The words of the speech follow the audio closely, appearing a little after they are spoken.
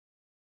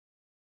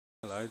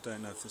hello,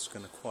 don't know if this is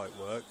going to quite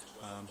work.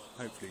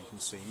 Hopefully you can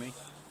see me.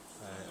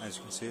 As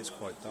you can see, it's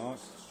quite dark.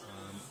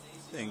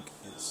 I think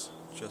it's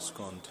just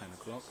gone 10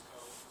 o'clock.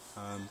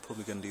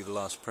 Probably going to do the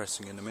last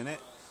pressing in a minute.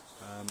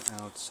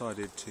 I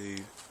decided to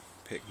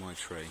pick my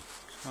tree.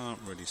 Can't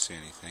really see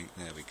anything.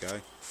 There we go.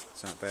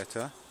 Is that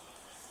better?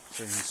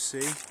 So you can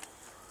see,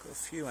 got a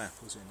few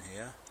apples in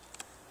here.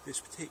 This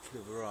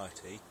particular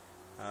variety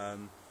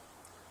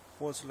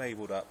was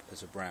labelled up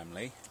as a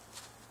Bramley,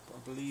 but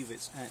I believe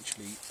it's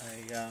actually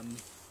a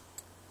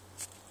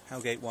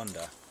Howgate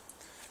Wonder.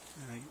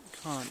 You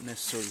can't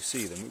necessarily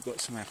see them. We've got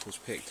some apples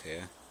picked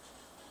here.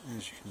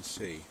 As you can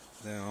see,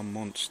 they are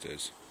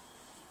monsters,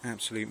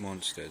 absolute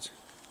monsters.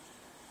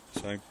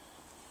 So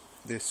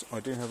this, I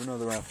do have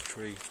another apple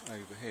tree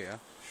over here,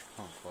 which you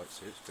can't quite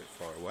see, it's a bit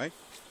far away.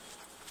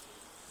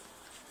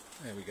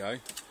 There we go,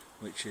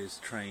 which is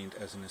trained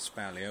as an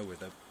espalier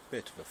with a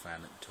bit of a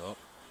fan at the top.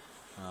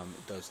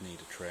 It does need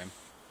a trim,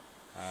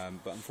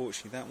 but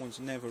unfortunately that one's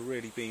never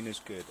really been as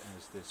good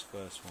as this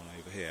first one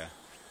over here.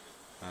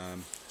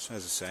 So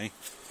as I say,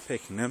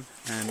 picking them,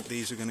 and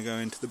these are going to go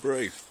into the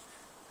brew.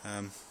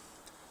 As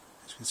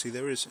you can see,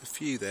 there is a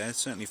few there.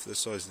 Certainly for the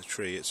size of the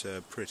tree, it's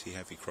a pretty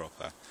heavy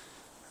cropper.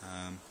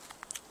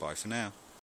 Bye for now.